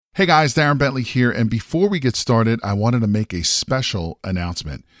Hey guys, Darren Bentley here, and before we get started, I wanted to make a special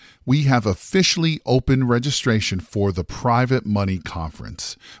announcement. We have officially opened registration for the Private Money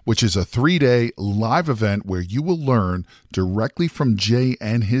Conference, which is a 3-day live event where you will learn directly from Jay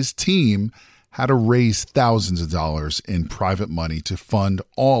and his team how to raise thousands of dollars in private money to fund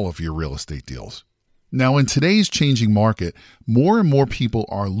all of your real estate deals. Now, in today's changing market, more and more people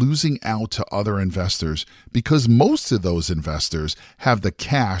are losing out to other investors because most of those investors have the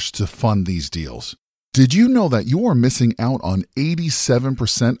cash to fund these deals. Did you know that you are missing out on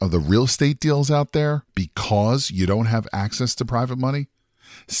 87% of the real estate deals out there because you don't have access to private money?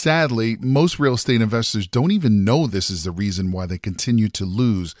 Sadly, most real estate investors don't even know this is the reason why they continue to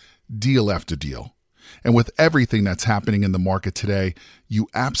lose deal after deal. And with everything that's happening in the market today, you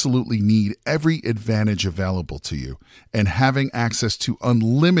absolutely need every advantage available to you. And having access to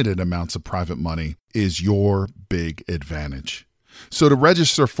unlimited amounts of private money is your big advantage. So to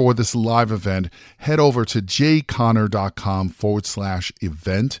register for this live event, head over to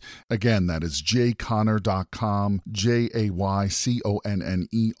jayconner.com/event. Again, that is jayconner.com,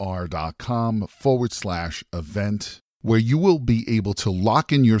 jayconner.com/event, where you will be able to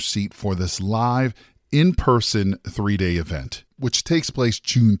lock in your seat for this live in-person 3-day event, which takes place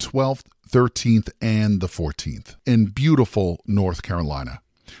June 12th, 13th, and the 14th in beautiful North Carolina.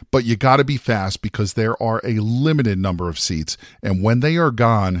 But you got to be fast because there are a limited number of seats, and when they are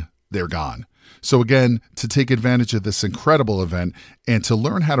gone, they're gone. So again, to take advantage of this incredible event and to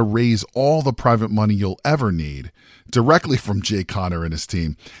learn how to raise all the private money you'll ever need directly from Jay Conner and his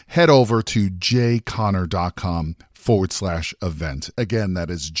team, head over to jayconner.com/event. Again,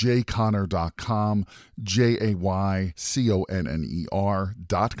 that is jayconner.com,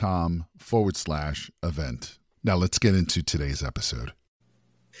 jayconner.com/event. Now let's get into today's episode.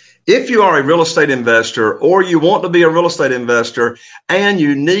 If you are a real estate investor or you want to be a real estate investor and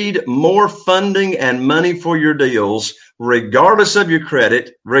you need more funding and money for your deals, regardless of your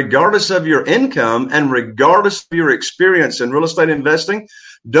credit, regardless of your income, and regardless of your experience in real estate investing,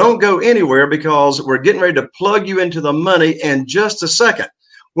 don't go anywhere because we're getting ready to plug you into the money in just a second.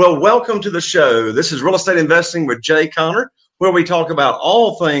 Well, welcome to the show. This is Real Estate Investing with Jay Conner, where we talk about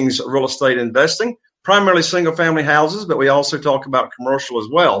all things real estate investing. Primarily single-family houses, but we also talk about commercial as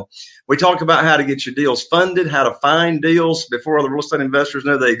well. We talk about how to get your deals funded, how to find deals before other real estate investors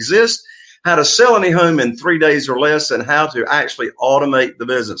know they exist, how to sell any home in 3 days or less, and how to actually automate the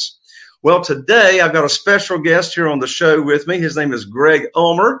business. Well, today I've got a special guest here on the show with me. His name is Greg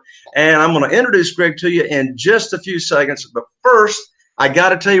Ulmer, and I'm going to introduce Greg to you in just a few seconds. But first, I got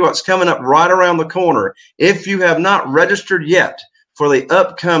to tell you what's coming up right around the corner. If you have not registered yet for the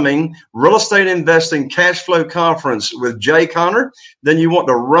upcoming Real Estate Investing Cashflow Conference with Jay Conner, then you want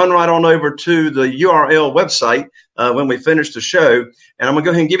to run right on over to the URL website when we finish the show. And I'm going to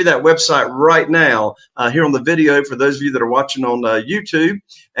go ahead and give you that website right now here on the video for those of you that are watching on YouTube.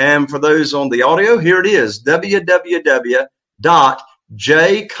 And for those on the audio, here it is,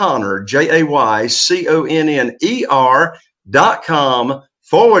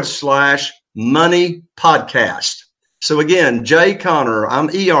 jayconner.com/money podcast. So again, Jay Conner, I'm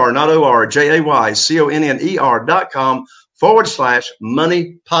ER, not OR,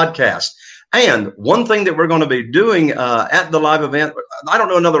 jayconner.com/money podcast. And one thing that we're going to be doing at the live event, I don't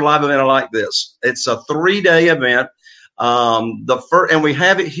know another live event like this. It's a 3-day event. And we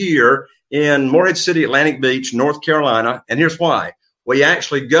have it here in Morehead City, Atlantic Beach, North Carolina. And here's why. We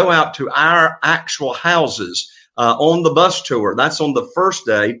actually go out to our actual houses on the bus tour. That's on the first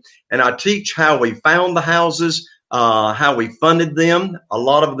day. And I teach how we found the houses, how we funded them, a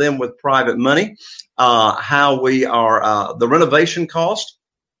lot of them with private money, how we are, the renovation cost,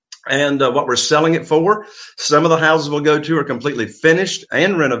 and what we're selling it for. Some of the houses we'll go to are completely finished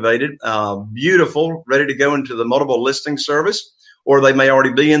and renovated, beautiful, ready to go into the multiple listing service, or they may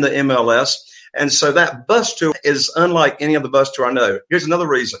already be in the MLS. And so that bus tour is unlike any other bus tour I know. Here's another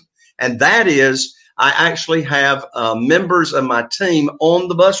reason, and that is I actually have members of my team on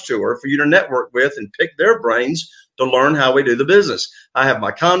the bus tour for you to network with and pick their brains to learn how we do the business. I have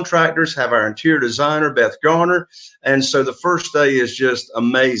my contractors, have our interior designer, Beth Garner. And so the first day is just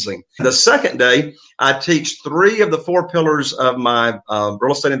amazing. The second day, I teach 3 of the 4 pillars of my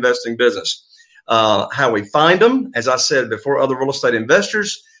real estate investing business. How we find them, as I said before, other real estate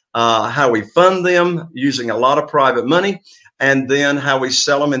investors, how we fund them using a lot of private money, and then how we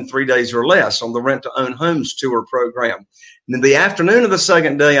sell them in 3 days or less on the Rent to Own Homes Tour program. And in the afternoon of the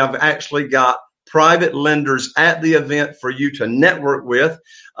second day, I've actually got private lenders at the event for you to network with.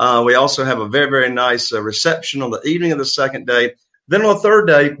 We also have a very, very nice reception on the evening of the second day. Then on the third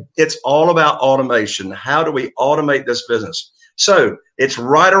day, it's all about automation. How do we automate this business? So it's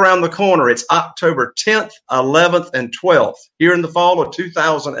right around the corner. It's October 10th, 11th, and 12th here in the fall of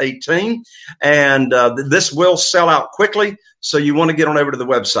 2018. And this will sell out quickly. So you want to get on over to the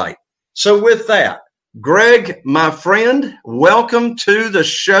website. So with that, Greg, my friend, welcome to the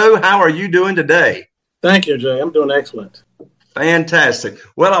show. How are you doing today? Thank you, Jay. I'm doing excellent. Fantastic.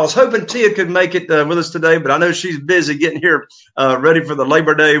 Well, I was hoping Tia could make it with us today, but I know she's busy getting here ready for the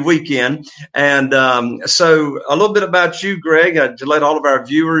Labor Day weekend. And so a little bit about you, Greg, to let all of our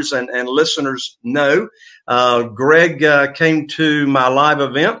viewers and listeners know. Greg came to my live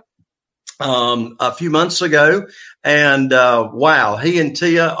event a few months ago. And wow, he and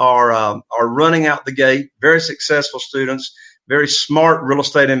Tia are running out the gate, very successful students, very smart real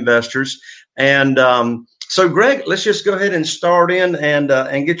estate investors. And so, Greg, let's just go ahead and start in and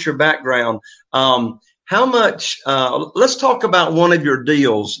get your background. How much? Let's talk about one of your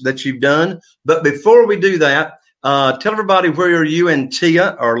deals that you've done. But before we do that, tell everybody where you and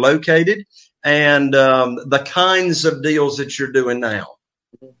Tia are located and the kinds of deals that you're doing now.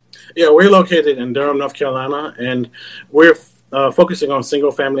 Yeah, we're located in Durham, North Carolina, and we're focusing on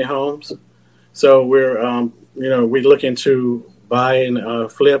single-family homes. So we're looking to buy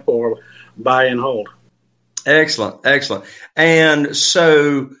and flip or buy and hold. Excellent. And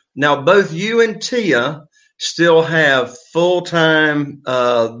so now both you and Tia still have full-time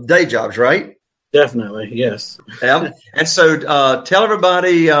day jobs, right? Definitely, yes. Yeah. And so tell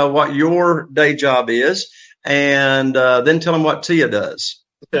everybody what your day job is, and then tell them what Tia does.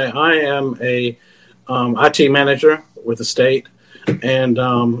 Okay, I am a IT manager with the state, and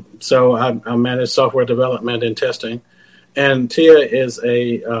so I manage software development and testing. And Tia is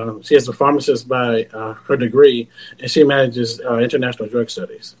she is a pharmacist by her degree, and she manages international drug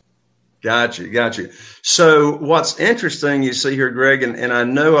studies. Got you. So what's interesting, you see here, Greg, and I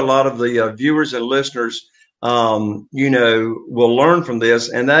know a lot of the viewers and listeners, will learn from this,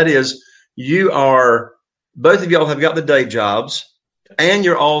 and that is both of y'all have got the day jobs, and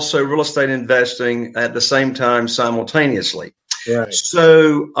you're also real estate investing at the same time simultaneously. Right.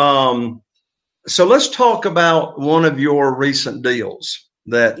 So let's talk about one of your recent deals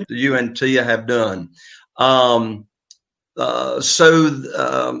that you and Tia have done. So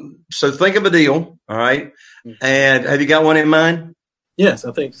think of a deal, all right? And have you got one in mind? Yes,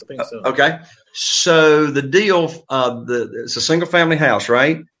 I think so. Okay. So the deal, it's a single family house,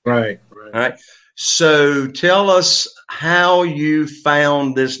 right? Right. All right. So tell us how you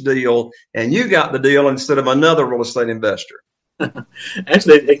found this deal and you got the deal instead of another real estate investor.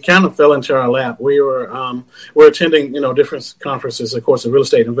 Actually, it kind of fell into our lap. We're attending, different conferences. Of course, a real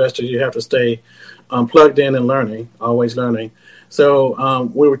estate investor, you have to stay plugged in and learning, always learning. So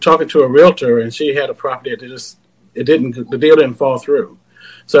we were talking to a realtor, and she had a property that the deal didn't fall through.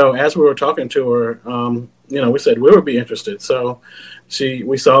 So as we were talking to her, we said we would be interested. So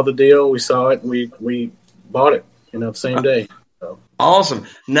we saw the deal, we saw it, and we bought it, the same day. So. Awesome.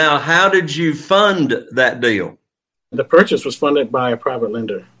 Now, how did you fund that deal? The purchase was funded by a private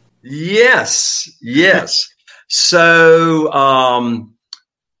lender. Yes. So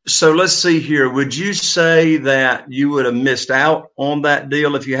let's see here. Would you say that you would have missed out on that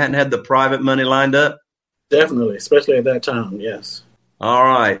deal if you hadn't had the private money lined up? Definitely, especially at that time. Yes. All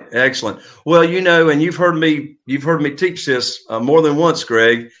right. Excellent. Well, and you've heard me teach this more than once,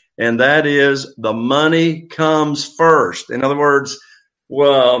 Greg, and that is the money comes first. In other words,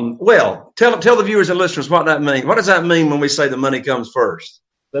 well, tell the viewers and listeners what that means. What does that mean when we say the money comes first?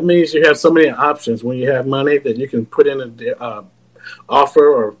 That means you have so many options. When you have money that you can put in an offer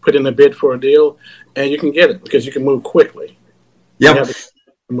or put in a bid for a deal, and you can get it because you can move quickly. Yeah,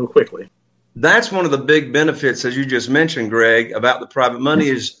 move quickly. That's one of the big benefits, as you just mentioned, Greg, about the private money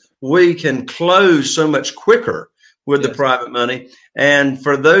is we can close so much quicker with the private money. And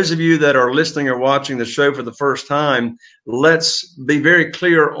for those of you that are listening or watching the show for the first time, let's be very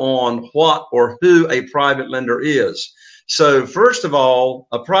clear on what or who a private lender is. So first of all,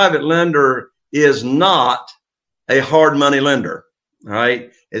 a private lender is not a hard money lender,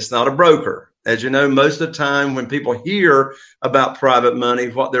 right? It's not a broker. As you know, most of the time when people hear about private money,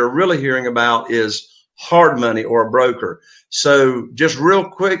 what they're really hearing about is hard money or a broker. So just real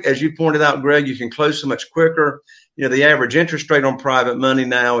quick, as you pointed out, Greg, you can close so much quicker. The average interest rate on private money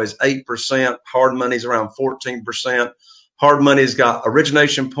now is 8%. Hard money is around 14%. Hard money's got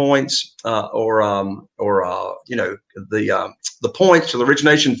origination points, the points or the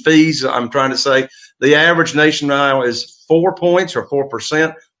origination fees. I'm trying to say the average nation now is 4 points or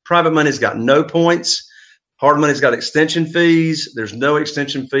 4%. Private money's got no points. Hard money's got extension fees. There's no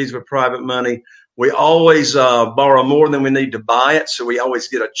extension fees with private money. We always borrow more than we need to buy it, so we always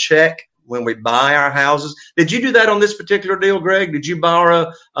get a check when we buy our houses. Did you do that on this particular deal, Greg? Did you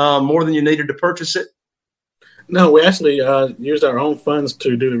borrow more than you needed to purchase it? No, we actually used our own funds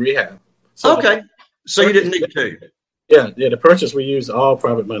to do the rehab. So okay. So you didn't need to. Yeah. The purchase, we used all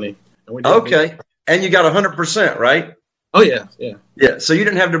private money. And we did okay. And you got 100%, right? Oh, yeah. Yeah. So you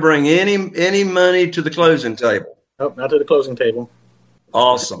didn't have to bring any money to the closing table. Nope, not to the closing table.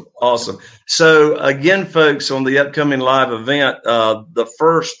 Awesome. So again, folks, on the upcoming live event, the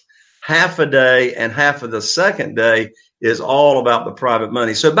first half a day and half of the second day is all about the private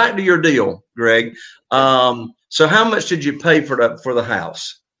money. So back to your deal, Greg. So how much did you pay for the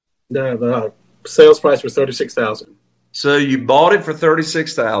house? The sales price was $36,000. So you bought it for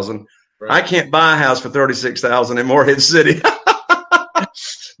 $36,000. Right. I can't buy a house for $36,000 in Morehead City.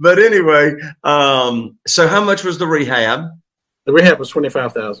 But anyway, so how much was the rehab? The rehab was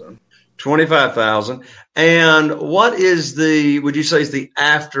 $25,000. $25,000. And what is would you say is the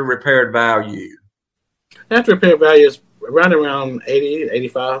after repaired value? After repaired value is around 80,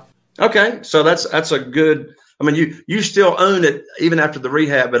 85. Okay. So that's a good, I mean, you still own it even after the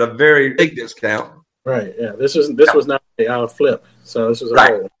rehab at a very big discount. Right. Yeah. This was not a flip. So this was a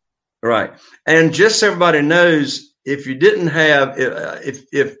right. whole. Right. And just so everybody knows, if you didn't have,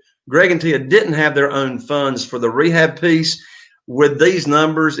 if Greg and Tia didn't have their own funds for the rehab piece, with these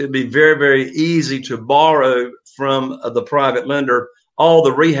numbers, it'd be very, very easy to borrow from the private lender all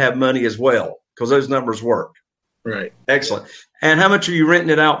the rehab money as well, because those numbers work. Right. Excellent. And how much are you renting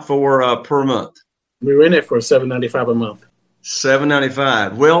it out for per month? We rent it for $795 a month.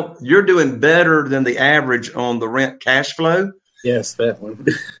 $795. Well, you're doing better than the average on the rent cash flow. Yes, that one.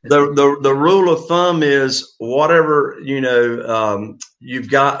 the rule of thumb is whatever you've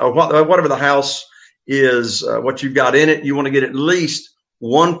got, or whatever the house is, what you've got in it, you want to get at least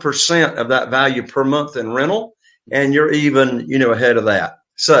 1% of that value per month in rental, and you're even ahead of that.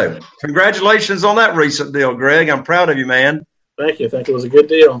 So congratulations on that recent deal, Greg. I'm proud of you, man. Thank you. I think it was a good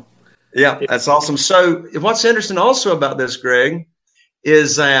deal. Yeah, that's awesome. So what's interesting also about this, Greg,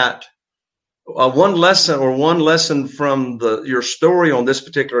 is that one lesson from your story on this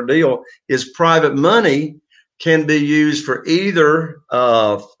particular deal is private money can be used for either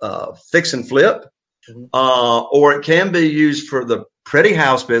fix and flip, or it can be used for the pretty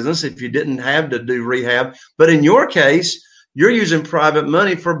house business if you didn't have to do rehab. But in your case, you're using private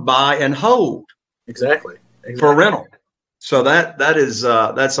money for buy and hold. Exactly. For rental. So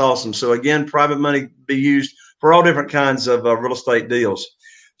that's awesome. So again, private money be used for all different kinds of real estate deals.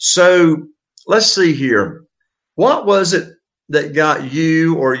 So let's see here. What was it that got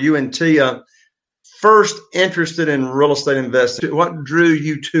you or you and Tia first interested in real estate investing? What drew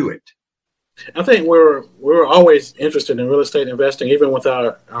you to it? I think we were always interested in real estate investing. Even with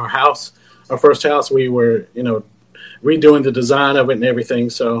our house, our first house, we were redoing the design of it and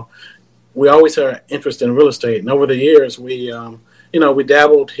everything. So we always had interest in real estate. And over the years, we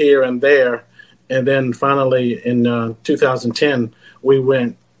dabbled here and there. And then finally in 2010, we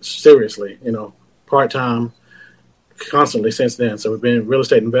went seriously, part-time, constantly since then. So we've been in real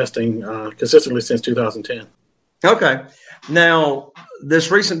estate investing consistently since 2010. Okay. Now, this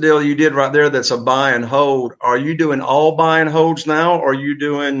recent deal you did right there, that's a buy and hold. Are you doing all buy and holds now? Or are you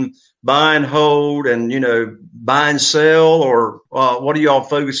doing buy and hold and, buy and sell? Or what are you all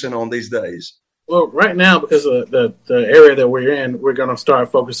focusing on these days? Well, right now, because of the area that we're in, we're going to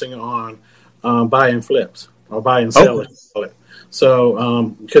start focusing on buy and flips, or buy and sell, call it.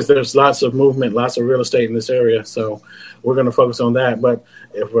 So because there's lots of movement, lots of real estate in this area. So we're going to focus on that. But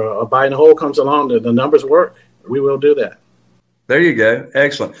if a buy and hold comes along, the numbers work, we will do that. There you go.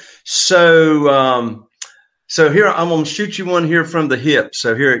 Excellent. So here, I'm going to shoot you one here from the hip.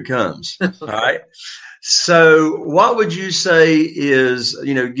 So here it comes. All right. So what would you say is,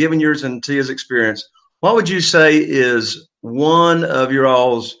 given yours and Tia's experience, what would you say is one of your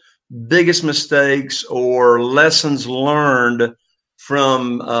all's biggest mistakes or lessons learned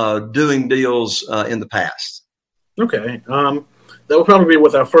from doing deals in the past? Okay. That would probably be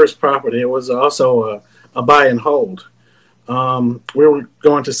with our first property. It was also a buy and hold. We were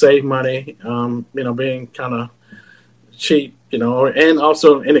going to save money, being kind of cheap, and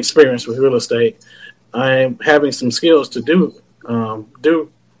also inexperienced with real estate. I'm having some skills to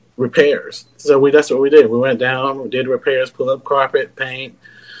do repairs. So that's what we did. We went down, we did repairs, pull up carpet, paint,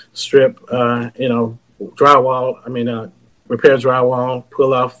 strip, drywall. Repair drywall,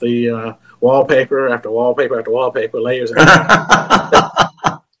 pull off the wallpaper after wallpaper after wallpaper, layers.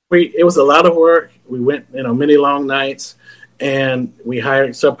 It was a lot of work. We went, many long nights. And we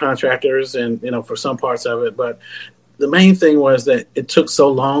hired subcontractors and, for some parts of it. But the main thing was that it took so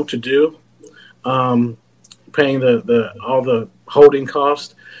long to do, paying all the holding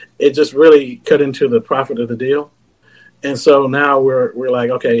costs. it just really cut into the profit of the deal. And so now we're like,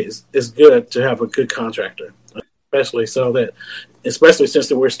 okay, it's good to have a good contractor, especially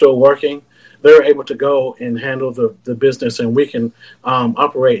since we're still working. They're able to go and handle the business, and we can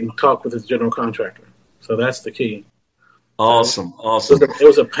operate and talk with the general contractor. So that's the key. Awesome. It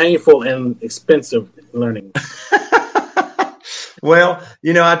was a painful and expensive learning. Well,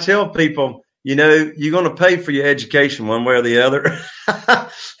 I tell people, you're going to pay for your education one way or the other.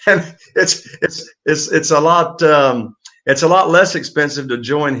 And it's a lot less expensive to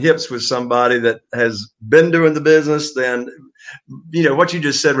join hips with somebody that has been doing the business than, what you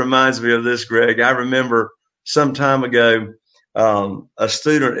just said reminds me of this, Greg. I remember some time ago, a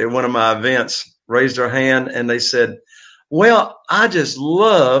student at one of my events raised their hand and they said, well, I just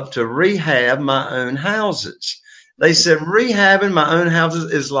love to rehab my own houses. They said, rehabbing my own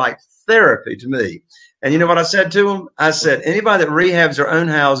houses is like therapy to me. And you know what I said to them? I said, anybody that rehabs their own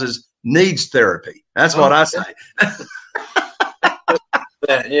houses needs therapy. That's what I say.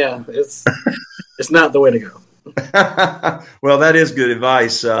 Yeah, it's not the way to go. Well, that is good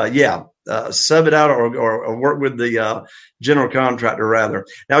advice. Sub it out or work with the general contractor rather.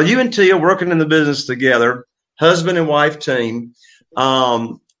 Now, you and Tia working in the business together, husband and wife team.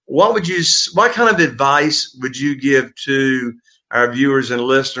 What kind of advice would you give to our viewers and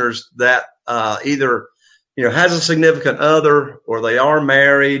listeners that either has a significant other or they are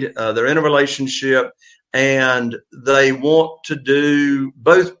married, they're in a relationship, and they want to do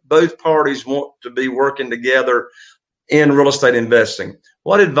both parties want to be working together in real estate investing?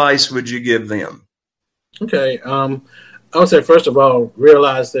 What advice would you give them? Okay, I would say first of all,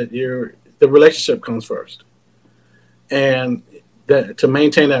 realize that the relationship comes first, and that to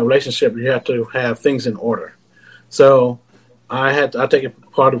maintain that relationship, you have to have things in order. So I take a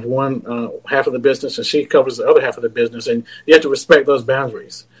part of one half of the business, and she covers the other half of the business, and you have to respect those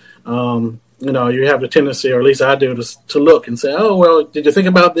boundaries. You have the tendency, or at least I do, to look and say, oh, well, did you think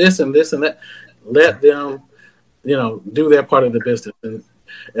about this and that? Let them, do their part of the business. And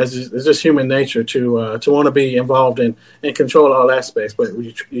it's just human nature to want to be involved in and control all aspects. But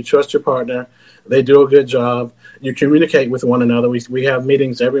you trust your partner. They do a good job. You communicate with one another. We have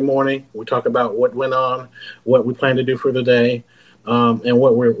meetings every morning. We talk about what went on, what we plan to do for the day, and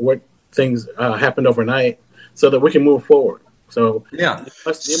what things happened overnight, so that we can move forward. So yeah.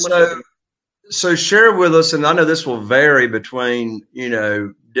 So share with us, and I know this will vary between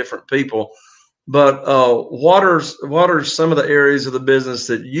different people, but what are some of the areas of the business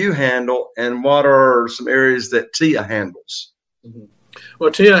that you handle, and what are some areas that Tia handles? Mm-hmm.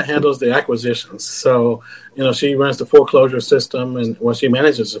 Well, Tia handles the acquisitions. So, she runs the foreclosure system, and she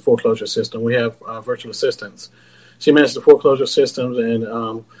manages the foreclosure system. We have virtual assistants. She manages the foreclosure systems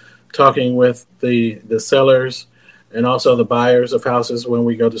and talking with the sellers and also the buyers of houses when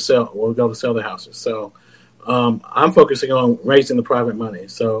we go to sell the houses. So I'm focusing on raising the private money.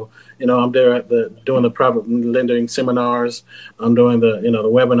 So, I'm there doing the private lending seminars. I'm doing the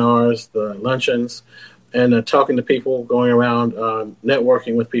webinars, the luncheons, and talking to people, going around,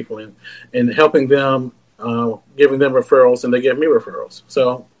 networking with people and helping them, giving them referrals, and they give me referrals.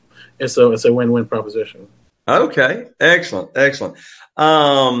 So it's a win-win proposition. Okay. Excellent.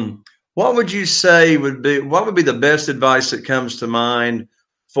 What would you say would be the best advice that comes to mind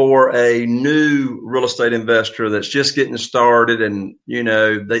for a new real estate investor that's just getting started, and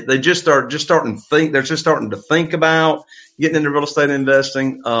they're just starting to think about getting into real estate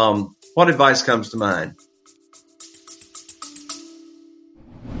investing? What advice comes to mind?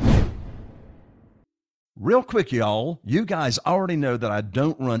 Real quick, y'all, you guys already know that I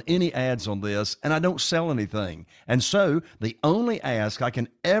don't run any ads on this and I don't sell anything. And so the only ask I can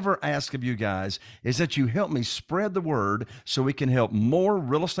ever ask of you guys is that you help me spread the word so we can help more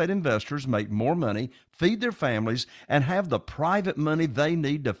real estate investors make more money, feed their families, and have the private money they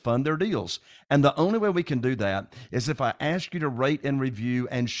need to fund their deals. And the only way we can do that is if I ask you to rate and review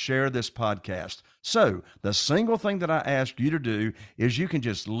and share this podcast. So the single thing that I ask you to do is you can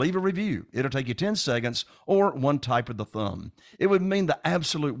just leave a review. It'll take you 10 seconds or one type of the thumb. It would mean the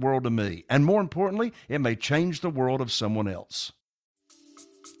absolute world to me. And more importantly, it may change the world of someone else.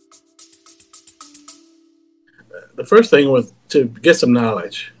 The first thing was to get some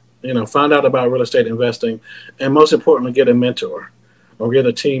knowledge, find out about real estate investing, and most importantly, get a mentor or get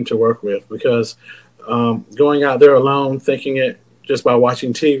a team to work with, because going out there alone, thinking it just by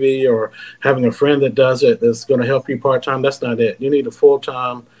watching TV or having a friend that does it that's going to help you part-time, that's not it. You need a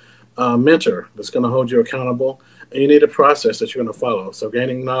full-time mentor that's going to hold you accountable, and you need a process that you're going to follow. So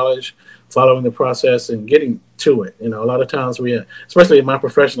gaining knowledge, following the process, and getting to it. A lot of times especially in my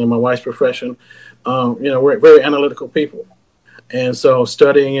profession and my wife's profession, we're very analytical people. And so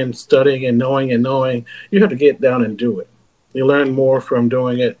studying and studying and knowing, you have to get down and do it. You learn more from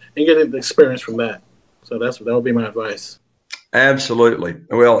doing it and getting the experience from that. So that would be my advice. Absolutely.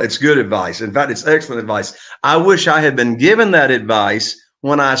 Well, it's good advice. In fact, it's excellent advice. I wish I had been given that advice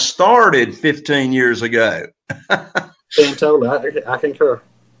when I started 15 years ago. Totally. I concur.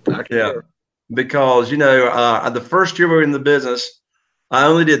 Yeah. Because, the first year we were in the business, I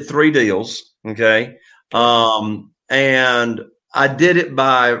only did 3 deals. Okay. And I did it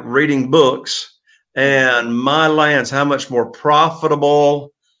by reading books, and my lands, how much more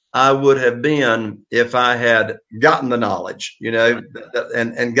profitable I would have been if I had gotten the knowledge,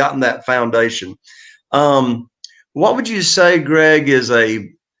 and gotten that foundation. What would you say, Greg, is a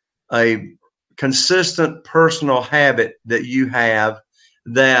consistent personal habit that you have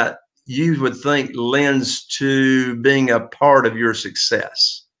that you would think lends to being a part of your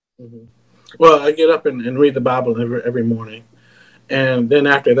success? Mm-hmm. Well, I get up and read the Bible every morning. And then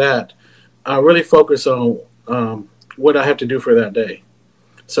after that, I really focus on what I have to do for that day.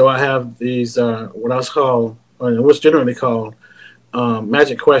 So I have these, what's generally called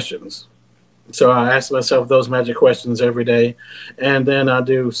magic questions. So I ask myself those magic questions every day. And then I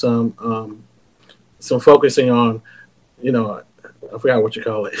do some focusing on, I forgot what you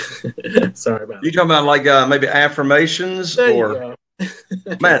call it. Sorry about that. You talking about like maybe affirmations or?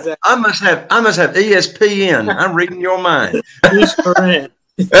 Man, exactly. I must have ESPN. I'm reading your mind.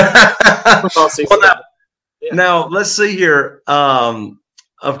 Now, let's see here.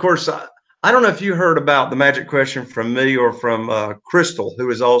 Of course, I don't know if you heard about the magic question from me or from Crystal,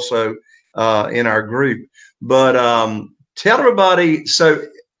 who is also in our group. But tell everybody, so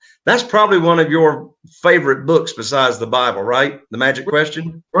that's probably one of your favorite books besides the Bible, right? The Magic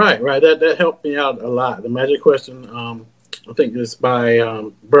Question? Right. That helped me out a lot. The Magic Question, I think it's by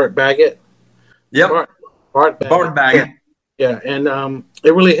Burt Baggett. Yep. Bart Baggett. Yeah, and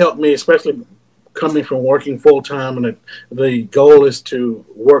it really helped me, especially coming from working full time, and the goal is to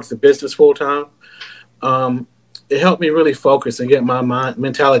work the business full time. It helped me really focus and get my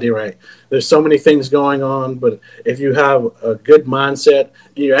mentality right. There's so many things going on, but if you have a good mindset,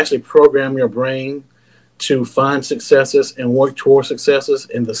 you actually program your brain to find successes and work towards successes,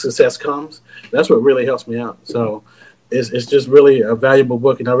 and the success comes. That's what really helps me out. So it's just really a valuable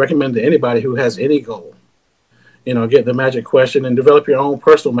book, and I recommend to anybody who has any goal. Get the magic question and develop your own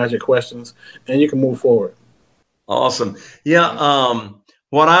personal magic questions, and you can move forward. Awesome. Yeah.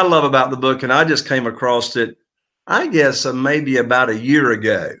 What I love about the book, and I just came across it, I guess maybe about a year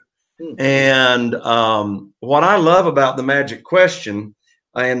ago. And what I love about the magic question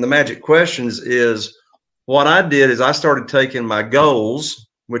and the magic questions is what I did is I started taking my goals,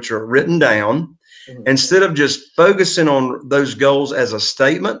 which are written down, instead of just focusing on those goals as a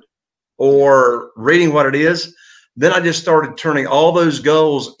statement or reading what it is. Then I just started turning all those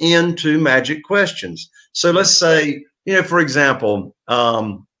goals into magic questions. So let's say, for example,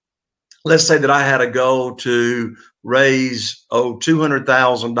 let's say that I had a goal to raise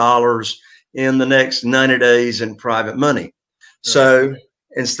 $200,000 in the next 90 days in private money. So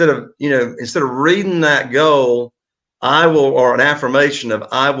instead of reading that goal, or an affirmation of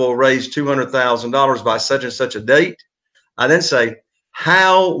I will raise $200,000 by such and such a date, I then say,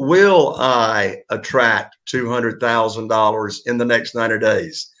 how will I attract $200,000 in the next 90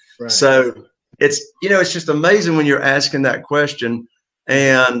 days? Right. So it's just amazing when you're asking that question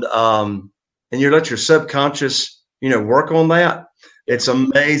and you let your subconscious, work on that. It's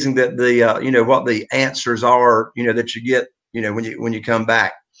amazing that the, what the answers are, that you get, when you come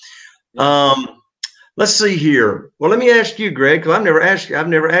back. Let's see here. Well, let me ask you, Greg, because I've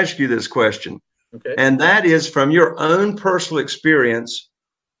never asked you this question. Okay. And that is, from your own personal experience,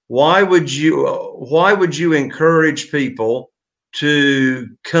 why would you encourage people to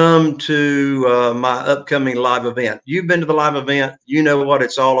come to my upcoming live event? You've been to the live event, you know what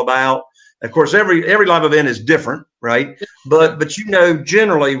it's all about. Of course, every live event is different, right? But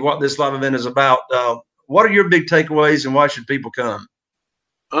generally what this live event is about. What are your big takeaways, and why should people come?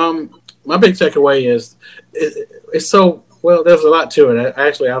 My big takeaway is it's so. Well, there's a lot to it.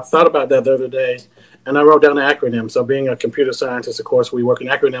 I thought about that the other day, and I wrote down an acronym. So being a computer scientist, of course, we work in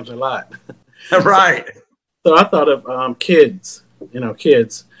acronyms a lot. Right. So I thought of kids,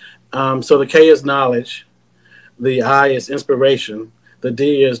 kids. So the K is knowledge. The I is inspiration. The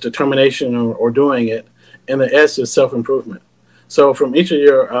D is determination or doing it. And the S is self-improvement. So from each of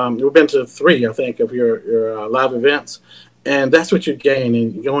your, we've been to 3, I think, of your live events. And that's what you gain.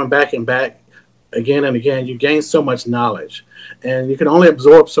 And going back and back, again and again, you gain so much knowledge, and you can only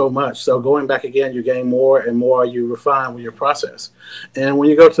absorb so much. So going back again, you gain more and more. You refine with your process. And when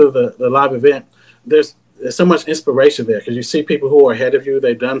you go to the live event, there's there's so much inspiration there because you see people who are ahead of you.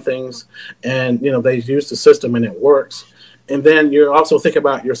 They've done things, and they've used the system and it works. And then you also think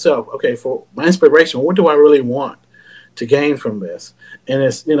about yourself. Okay, for my inspiration, what do I really want to gain from this? And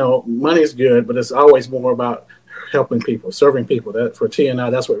it's money is good, but it's always more about helping people, serving people. That for T and I,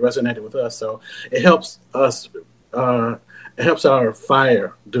 that's what resonated with us. So it helps us. It helps our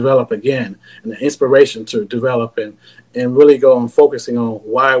fire develop again, and the inspiration to develop and really go on focusing on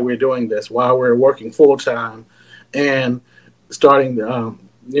why we're doing this, why we're working full time, and starting the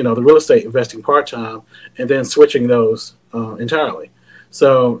real estate investing part time, and then switching those entirely.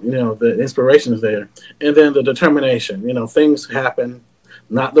 So the inspiration is there, and then the determination. Things happen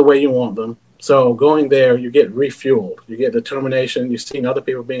not the way you want them. So going there, you get refueled, you get determination, you're seeing other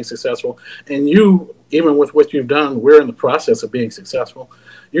people being successful, and you, even with what you've done, we're in the process of being successful.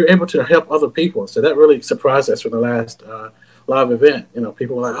 You're able to help other people. So that really surprised us from the last live event.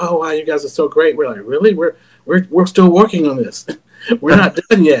 People were like, "Oh, wow, you guys are so great." We're like, "Really? We're still working on this. We're not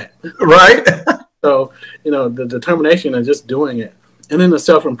done yet." Right. So, the determination and just doing it. And then the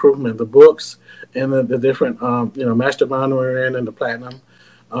self-improvement, the books, and the different, mastermind we're in and the platinum.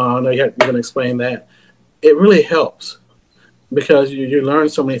 I know you're going to explain that. It really helps because you learn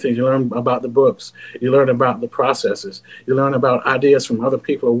so many things. You learn about the books. You learn about the processes. You learn about ideas from other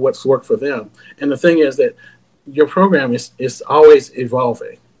people of what's worked for them. And the thing is that your program is always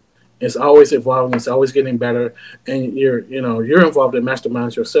evolving. It's always evolving. It's always getting better. And you're involved in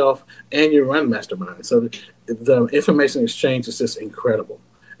masterminds yourself, and you run masterminds. So the information exchange is just incredible.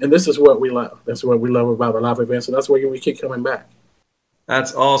 And this is what we love. That's what we love about the live events. And that's why we keep coming back.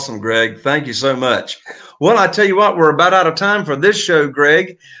 That's awesome, Greg. Thank you so much. Well, I tell you what, we're about out of time for this show,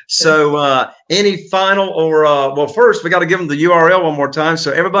 Greg. So any final well, first, we got to give them the URL one more time.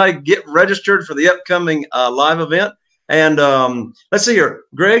 So everybody get registered for the upcoming live event. And let's see here.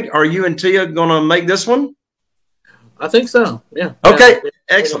 Greg, are you and Tia going to make this one? I think so. Yeah. Okay.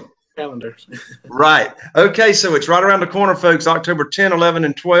 Excellent. Calendars. Right. Okay. So it's right around the corner, folks, October 10, 11,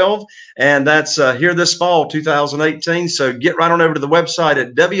 and 12. And that's here this fall, 2018. So get right on over to the website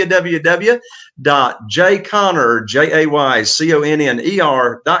at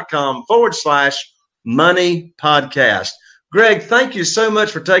www.jayconner.com/money podcast. Greg, thank you so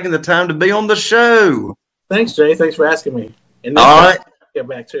much for taking the time to be on the show. Thanks, Jay. Thanks for asking me. And all right. Get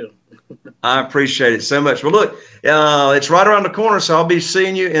back too. I appreciate it so much. Well, look, it's right around the corner, so I'll be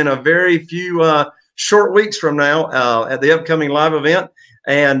seeing you in a very few short weeks from now at the upcoming live event.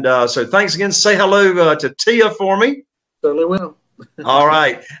 And so thanks again. Say hello to Tia for me. Certainly will. All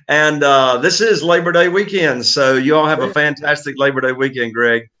right. And this is Labor Day weekend, so you all have a fantastic Labor Day weekend,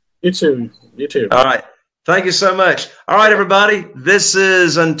 Greg. You too. You too. All right. Thank you so much. All right, everybody. This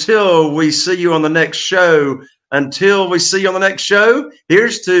is Until We See You on the Next Show. Until we see you on the next show,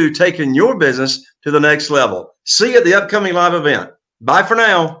 here's to taking your business to the next level. See you at the upcoming live event. Bye for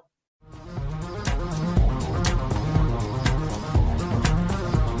now.